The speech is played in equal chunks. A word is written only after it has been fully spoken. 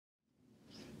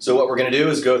So what we're going to do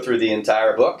is go through the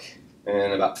entire book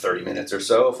in about 30 minutes or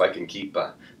so, if I can keep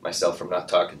myself from not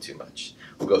talking too much.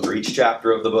 We'll go through each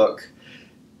chapter of the book,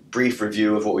 brief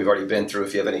review of what we've already been through.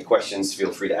 If you have any questions,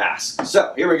 feel free to ask.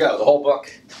 So here we go, the whole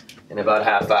book in about a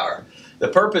half hour. The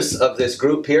purpose of this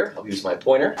group here, I'll use my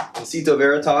pointer, Incito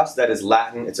Veritas, that is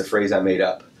Latin, it's a phrase I made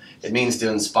up. It means to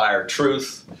inspire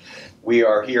truth. We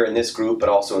are here in this group, but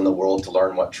also in the world to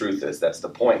learn what truth is. That's the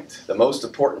point. The most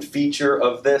important feature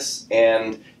of this,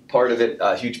 and part of it,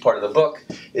 a huge part of the book,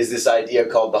 is this idea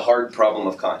called the hard problem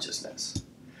of consciousness.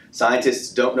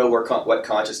 Scientists don't know what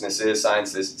consciousness is.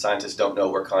 Scientists don't know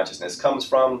where consciousness comes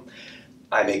from.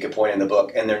 I make a point in the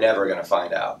book, and they're never going to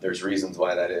find out. There's reasons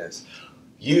why that is.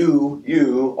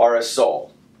 You are a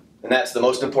soul. And that's the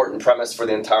most important premise for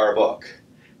the entire book.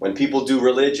 When people do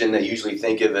religion, they usually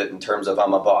think of it in terms of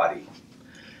I'm a body.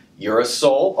 You're a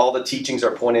soul. All the teachings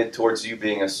are pointed towards you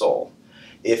being a soul.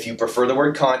 If you prefer the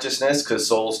word consciousness, because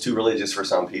soul's too religious for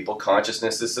some people,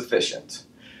 consciousness is sufficient.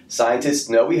 Scientists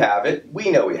know we have it. We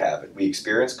know we have it. We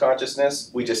experience consciousness.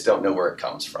 We just don't know where it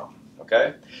comes from.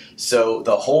 Okay? So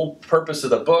the whole purpose of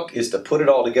the book is to put it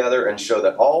all together and show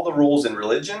that all the rules in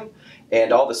religion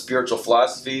and all the spiritual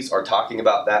philosophies are talking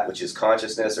about that which is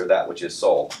consciousness or that which is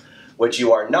soul. What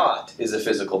you are not is a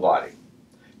physical body.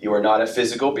 You are not a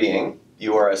physical being.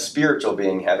 You are a spiritual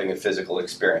being having a physical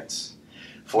experience.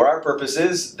 For our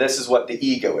purposes, this is what the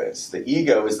ego is. The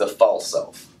ego is the false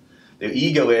self. The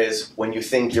ego is when you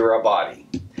think you're a body.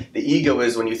 The ego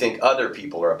is when you think other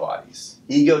people are bodies.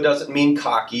 Ego doesn't mean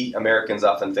cocky. Americans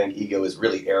often think ego is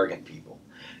really arrogant people.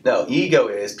 No, ego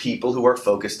is people who are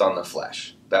focused on the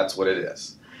flesh. That's what it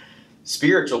is.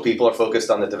 Spiritual people are focused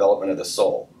on the development of the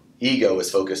soul. Ego is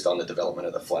focused on the development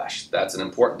of the flesh. That's an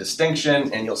important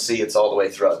distinction, and you'll see it's all the way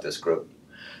throughout this group.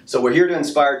 So we're here to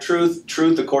inspire truth.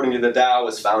 Truth, according to the Tao,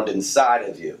 is found inside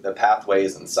of you. The pathway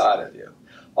is inside of you.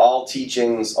 All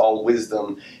teachings, all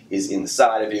wisdom is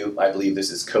inside of you. I believe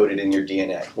this is coded in your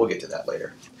DNA. We'll get to that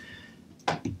later.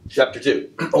 Chapter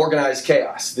 2, Organized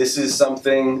Chaos. This is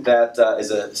something that is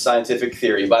a scientific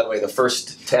theory. By the way, the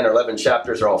first 10 or 11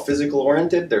 chapters are all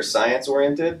physical-oriented. They're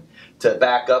science-oriented to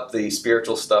back up the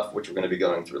spiritual stuff, which we're going to be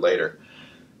going through later.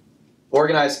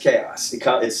 Organized chaos.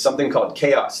 It's something called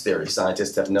chaos theory.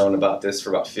 Scientists have known about this for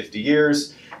about 50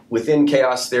 years. Within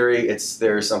chaos theory,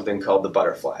 there's something called the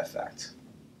butterfly effect.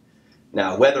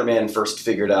 Now, weathermen first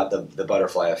figured out the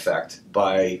butterfly effect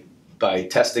by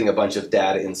testing a bunch of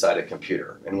data inside a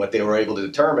computer. And what they were able to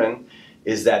determine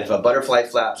is that if a butterfly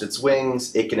flaps its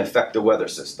wings, it can affect the weather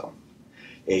system.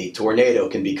 A tornado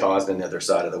can be caused on the other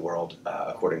side of the world,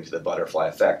 according to the butterfly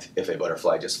effect, if a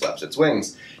butterfly just flaps its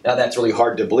wings. Now, that's really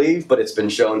hard to believe, but it's been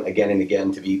shown again and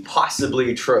again to be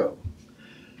possibly true.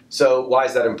 So why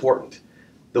is that important?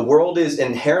 The world is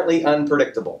inherently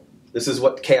unpredictable. This is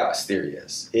what chaos theory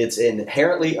is. It's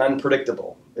inherently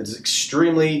unpredictable. It's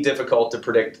extremely difficult to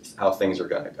predict how things are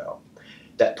going to go.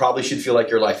 That probably should feel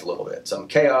like your life a little bit. Some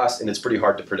chaos, and it's pretty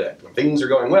hard to predict. When things are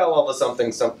going well, all of a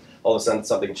sudden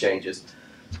something changes.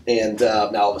 And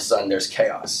now all of a sudden there's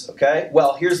chaos, okay?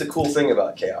 Well, here's the cool thing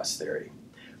about chaos theory.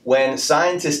 When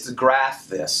scientists graph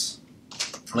this,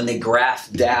 when they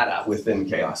graph data within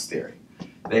chaos theory,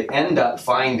 they end up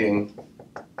finding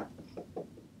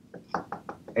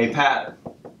a pattern.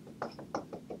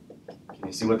 Can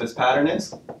you see what this pattern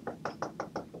is?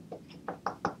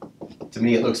 To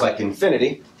me, it looks like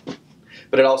infinity,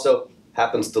 but it also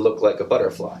happens to look like a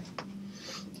butterfly.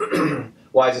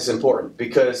 Why is this important?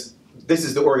 Because this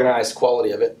is the organized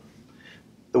quality of it.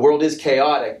 The world is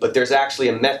chaotic, but there's actually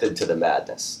a method to the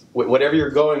madness. Whatever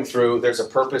you're going through, there's a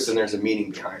purpose and there's a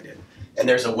meaning behind it. And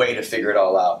there's a way to figure it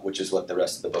all out, which is what the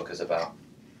rest of the book is about.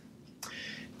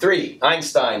 3,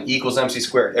 Einstein equals mc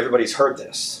squared. Everybody's heard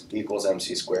this, equals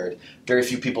mc squared. Very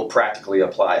few people practically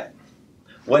apply it.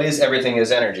 What is everything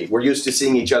as energy? We're used to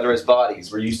seeing each other as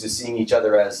bodies. We're used to seeing each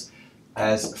other as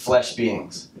flesh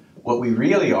beings. What we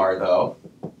really are, though,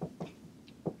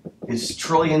 is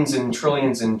trillions and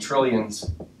trillions and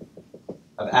trillions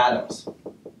of atoms.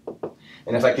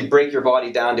 And if I could break your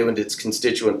body down into its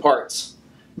constituent parts,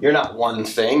 you're not one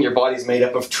thing. Your body's made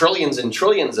up of trillions and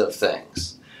trillions of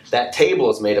things. That table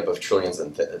is made up of trillions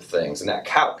of things, and that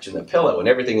couch and the pillow and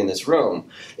everything in this room.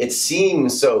 It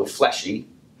seems so fleshy,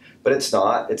 but it's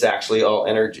not. It's actually all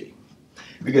energy.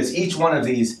 Because each one of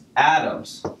these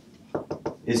atoms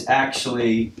is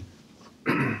actually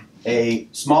a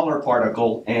smaller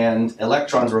particle and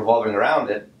electrons revolving around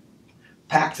it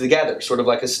packed together, sort of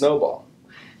like a snowball.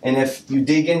 And if you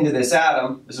dig into this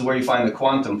atom, this is where you find the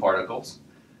quantum particles,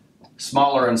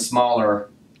 smaller and smaller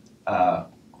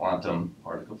quantum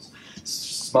particles,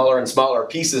 smaller and smaller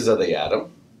pieces of the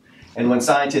atom. And when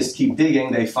scientists keep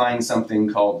digging, they find something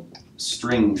called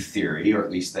string theory, or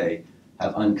at least they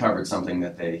have uncovered something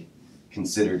that they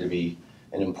consider to be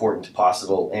an important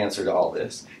possible answer to all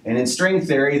this. And in string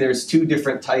theory, there's two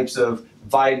different types of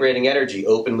vibrating energy,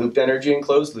 open looped energy and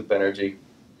closed loop energy.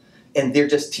 And they're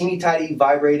just teeny tiny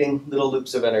vibrating little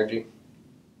loops of energy.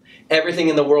 Everything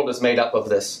in the world is made up of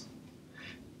this.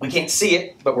 We can't see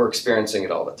it, but we're experiencing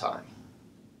it all the time.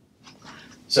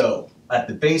 So at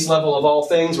the base level of all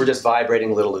things, we're just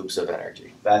vibrating little loops of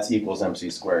energy. That's equals mc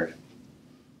squared.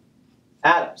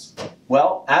 Atoms.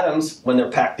 Well, atoms, when they're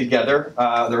packed together,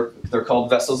 they're called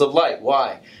vessels of light.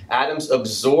 Why? Atoms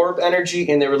absorb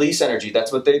energy and they release energy.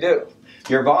 That's what they do.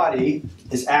 Your body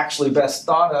is actually best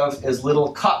thought of as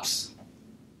little cups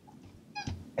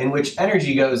in which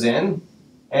energy goes in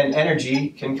and energy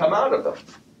can come out of them.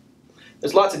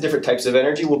 There's lots of different types of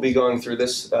energy. We'll be going through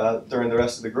this during the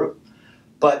rest of the group.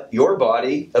 But your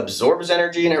body absorbs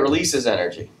energy and it releases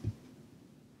energy.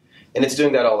 And it's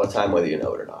doing that all the time whether you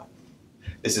know it or not.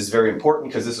 This is very important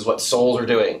because this is what souls are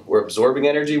doing. We're absorbing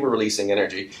energy, we're releasing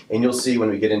energy. And you'll see when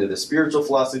we get into the spiritual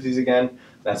philosophies again,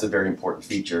 that's a very important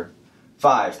feature.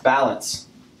 5, balance.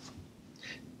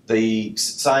 The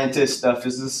scientist,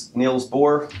 physicist Niels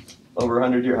Bohr, over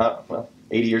 100 years, well,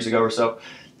 80 years ago or so,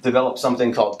 developed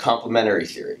something called complementary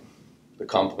theory, the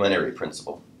complementary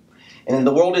principle. And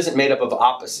the world isn't made up of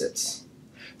opposites.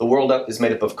 The world is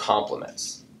made up of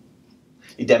complements.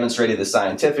 He demonstrated this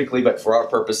scientifically, but for our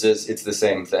purposes, it's the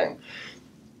same thing.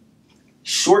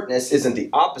 Shortness isn't the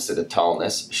opposite of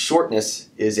tallness. Shortness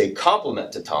is a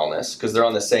complement to tallness because they're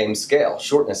on the same scale.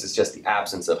 Shortness is just the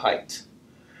absence of height.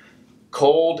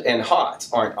 Cold and hot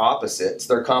aren't opposites,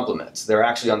 they're complements. They're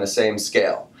actually on the same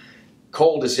scale.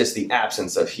 Cold is just the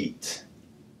absence of heat.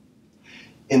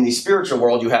 In the spiritual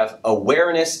world, you have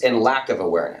awareness and lack of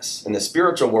awareness. In the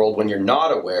spiritual world, when you're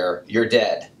not aware, you're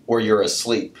dead or you're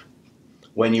asleep.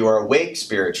 When you are awake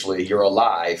spiritually, you're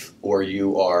alive or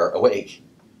you are awake.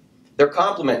 They're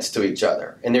complements to each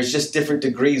other, and there's just different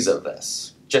degrees of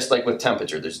this. Just like with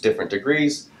temperature, there's different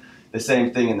degrees. The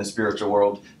same thing in the spiritual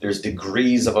world. There's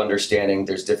degrees of understanding,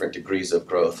 there's different degrees of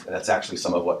growth, and that's actually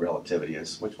some of what relativity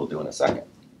is, which we'll do in a second.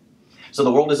 So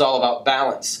the world is all about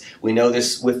balance. We know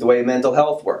this with the way mental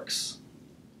health works.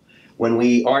 When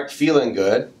we aren't feeling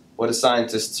good, what do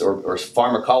scientists or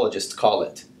pharmacologists call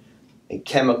it? A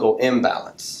chemical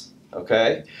imbalance,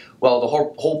 okay? Well, the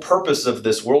whole purpose of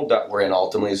this world that we're in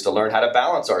ultimately is to learn how to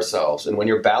balance ourselves. And when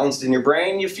you're balanced in your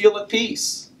brain, you feel at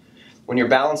peace. When you're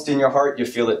balanced in your heart, you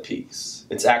feel at peace.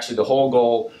 It's actually the whole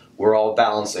goal. We're all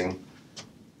balancing.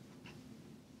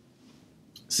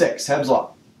 6, Hebb's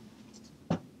Law.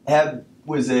 Hebb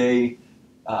was a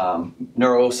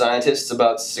neuroscientist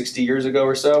about 60 years ago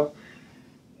or so.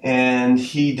 And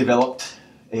he developed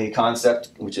a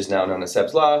concept which is now known as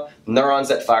Hebb's Law. Neurons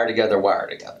that fire together wire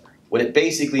together. What it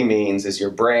basically means is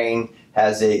your brain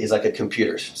is like a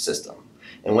computer system.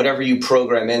 And whatever you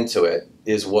program into it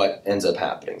is what ends up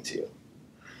happening to you.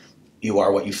 You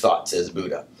are what you thought, says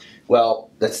Buddha. Well,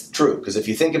 that's true, because if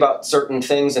you think about certain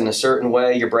things in a certain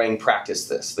way, your brain practiced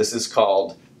this. This is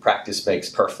called practice makes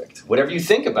perfect. Whatever you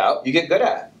think about, you get good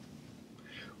at.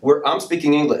 I'm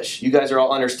speaking English. You guys are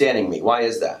all understanding me. Why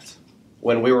is that?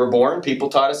 When we were born, people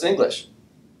taught us English.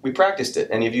 We practiced it.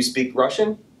 Any of you speak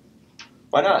Russian?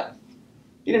 Why not?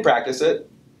 You didn't practice it,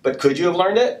 but could you have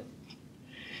learned it?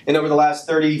 And over the last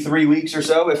 33 weeks or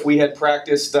so, if we had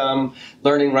practiced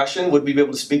learning Russian, would we be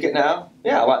able to speak it now?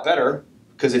 Yeah, a lot better,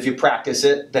 because if you practice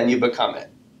it, then you become it.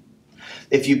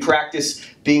 If you practice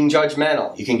being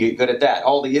judgmental, you can get good at that.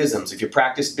 All the isms. If you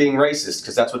practice being racist,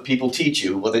 because that's what people teach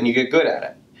you, well, then you get good at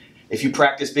it. If you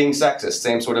practice being sexist,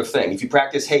 same sort of thing. If you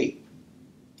practice hate,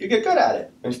 you get good at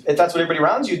it. If that's what everybody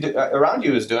around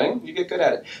you is doing, you get good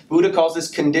at it. Buddha calls this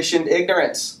conditioned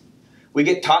ignorance. We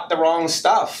get taught the wrong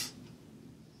stuff.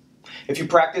 If you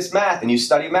practice math and you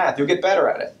study math, you'll get better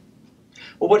at it.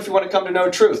 Well, what if you want to come to know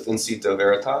truth in Cito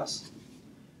Veritas?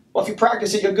 Well, if you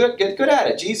practice it, you'll get good at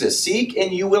it. Jesus, seek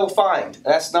and you will find.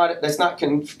 That's not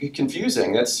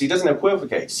confusing. He doesn't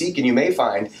equivocate. Seek and you may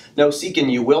find. No, seek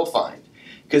and you will find.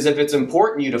 Because if it's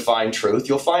important to you to find truth,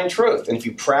 you'll find truth. And if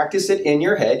you practice it in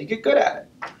your head, you get good at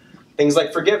it. Things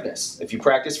like forgiveness. If you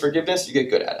practice forgiveness, you get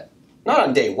good at it. Not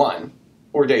on day 1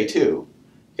 or day 2. You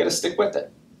got to stick with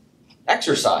it.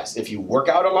 Exercise. If you work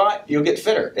out a lot, you'll get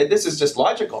fitter. This is just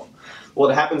logical. Well,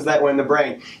 it happens that way in the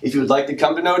brain. If you would like to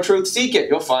come to know truth, seek it.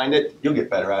 You'll find it. You'll get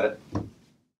better at it.